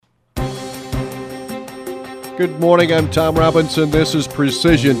Good morning, I'm Tom Robinson. This is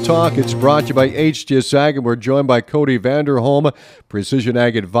Precision Talk. It's brought to you by HTS Ag, and we're joined by Cody Vanderholm, Precision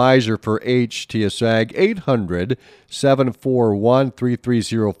Ag Advisor for HTS Ag.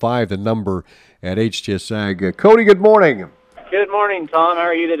 800-741-3305, the number at HTS Ag. Cody, good morning. Good morning, Tom. How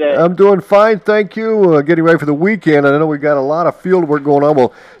are you today? I'm doing fine, thank you. Getting ready for the weekend. I know we've got a lot of field work going on.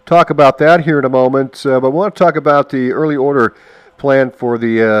 We'll talk about that here in a moment. But we want to talk about the early order plan for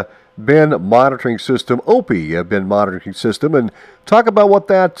the bin monitoring system, OPI bin monitoring system, and talk about what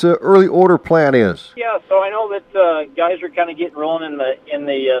that early order plan is. Yeah, so I know that guys are kind of getting rolling in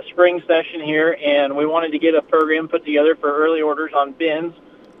the spring session here, and we wanted to get a program put together for early orders on bins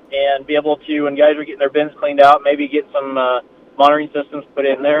and be able to, when guys are getting their bins cleaned out, maybe get some monitoring systems put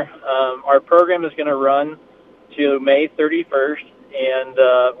in there. Our program is going to run to May 31st, and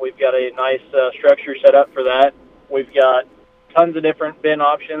we've got a nice structure set up for that. We've got tons of different bin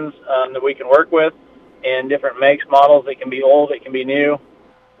options that we can work with, and different makes, models. It can be old, it can be new.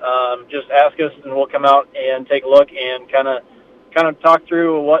 Just ask us, and we'll come out and take a look and kind of talk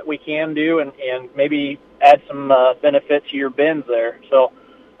through what we can do, and maybe add some benefit to your bins there. So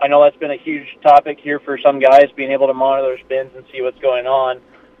I know that's been a huge topic here for some guys, being able to monitor those bins and see what's going on.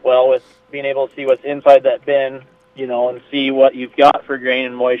 Well, with being able to see what's inside that bin, and see what you've got for grain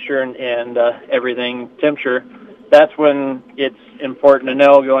and moisture and everything, temperature, that's when it's important to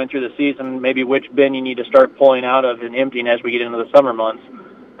know going through the season maybe which bin you need to start pulling out of and emptying as we get into the summer months.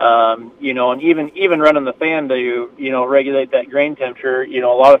 And even running the fan to, regulate that grain temperature. A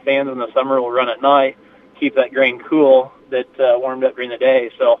lot of fans in the summer will run at night, keep that grain cool that warmed up during the day.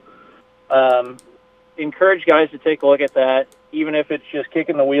 So encourage guys to take a look at that, even if it's just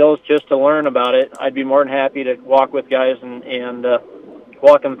kicking the wheels just to learn about it. I'd be more than happy to walk with guys and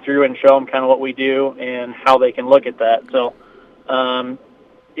walk them through and show them kind of what we do and how they can look at that. So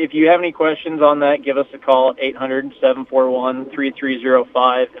if you have any questions on that, give us a call at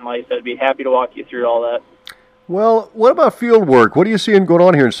 800-741-3305. And like I said, I'd be happy to walk you through all that. Well, what about field work? What are you seeing going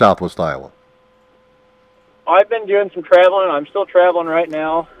on here in Southwest Iowa? I've been doing some traveling. I'm still traveling right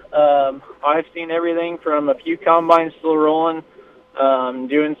now. I've seen everything from a few combines still rolling,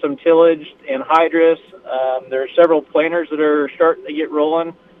 doing some tillage and hydrous. There are several planters that are starting to get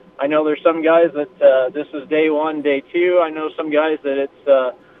rolling. I know there's some guys that this is day one, day two. I know some guys that it's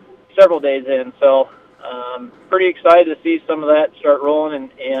several days in. So pretty excited to see some of that start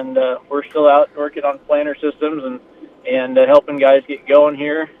rolling, and we're still out working on planter systems and helping guys get going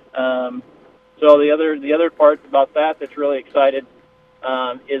here. So the other part about that's really excited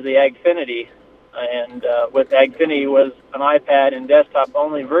is the AgFinity. And with AgFinity was an iPad and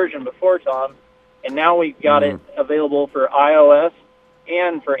desktop-only version before, Tom, and now we've got it available for iOS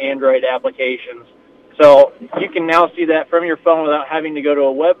and for Android applications. So you can now see that from your phone without having to go to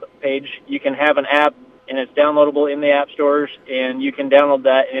a web page. You can have an app, and it's downloadable in the app stores, and you can download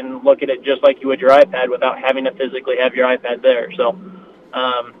that and look at it just like you would your iPad without having to physically have your iPad there. So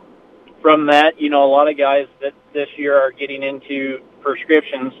from that, a lot of guys that this year are getting into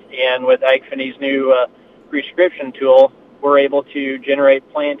prescriptions, and with AgFinity's new prescription tool, we're able to generate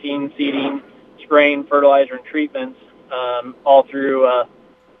planting, seeding, spraying, fertilizer, and treatments all through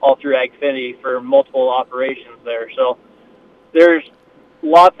AgFinity for multiple operations there. So there's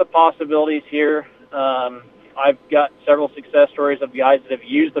lots of possibilities here. I've got several success stories of guys that have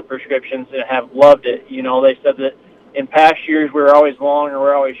used the prescriptions and have loved it. They said that in past years we were always long or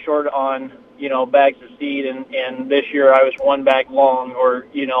we're always short on bags of seed, and this year I was one bag long, or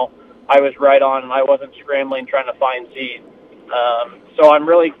I was right on and I wasn't scrambling trying to find seed. So I'm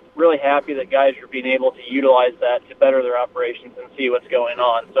really happy that guys are being able to utilize that to better their operations and see what's going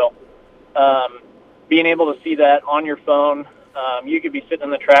on. So being able to see that on your phone, you could be sitting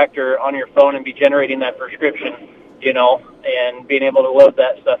in the tractor on your phone and be generating that prescription, and being able to load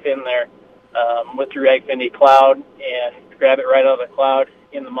that stuff in there through AgFinity Cloud and grab it right out of the cloud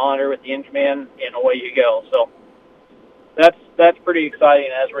in the monitor with the Inchman, and away you go. So that's pretty exciting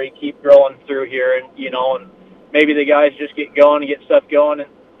as we keep growing through here, and and maybe the guys just get going and get stuff going,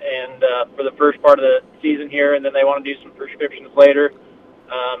 and for the first part of the season here, and then they want to do some prescriptions later.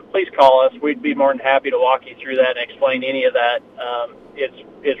 Please call us. We'd be more than happy to walk you through that and explain any of that.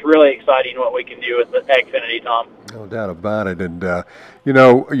 It's really exciting what we can do with the AgFinity, Tom. No doubt about it. And,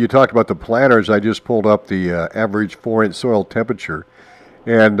 you talked about the planters. I just pulled up the average 4-inch soil temperature.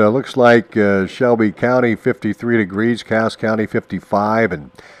 And looks like Shelby County, 53 degrees, Cass County, 55,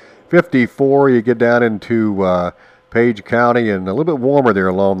 and 54. You get down into Page County, and a little bit warmer there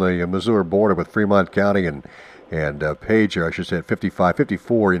along the Missouri border with Fremont County and Page, or I should say, at 55,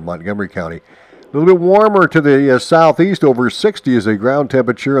 54 in Montgomery County. A little bit warmer to the southeast, over 60 is the ground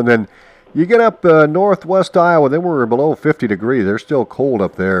temperature, and then You get up northwest Iowa, then we're below 50 degrees. They're still cold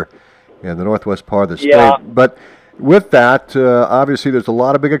up there in the northwest part of the state. Yeah. But with that, obviously there's a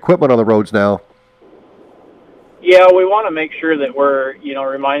lot of big equipment on the roads now. Yeah, we want to make sure that we're,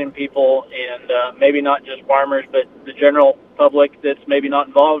 reminding people, and maybe not just farmers, but the general public that's maybe not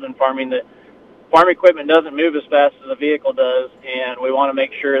involved in farming, that farm equipment doesn't move as fast as a vehicle does, and we want to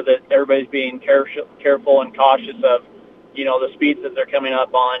make sure that everybody's being careful and cautious of, the speeds that they're coming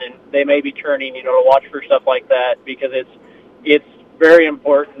up on, and they may be turning, to watch for stuff like that, because it's very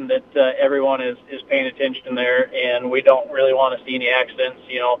important that everyone is paying attention there, and we don't really want to see any accidents,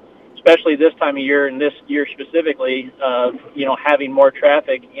 especially this time of year, and this year specifically, of having more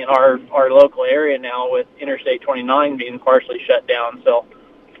traffic in our local area now with Interstate 29 being partially shut down. So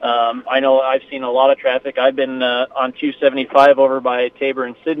I know I've seen a lot of traffic. I've been on 275 over by Tabor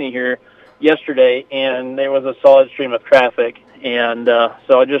and Sidney here yesterday, and there was a solid stream of traffic. And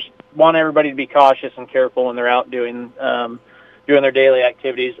so I just want everybody to be cautious and careful when they're out doing their daily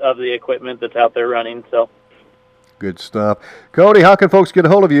activities of the equipment that's out there running. So good stuff. Cody, how can folks get a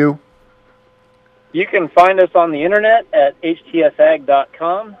hold of you? You can find us on the internet at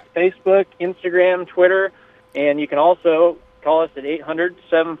htsag.com, Facebook, Instagram, Twitter, and you can also call us at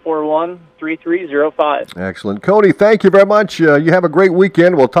 800-741-3305. Excellent. Cody, thank you very much. You have a great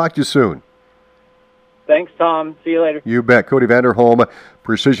weekend. We'll talk to you soon. Thanks, Tom. See you later. You bet. Cody Vanderholm,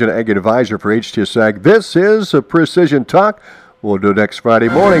 Precision Ag Advisor for HTSAG. This is a Precision Talk. We'll do it next Friday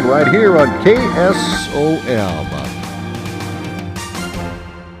morning right here on KSOM.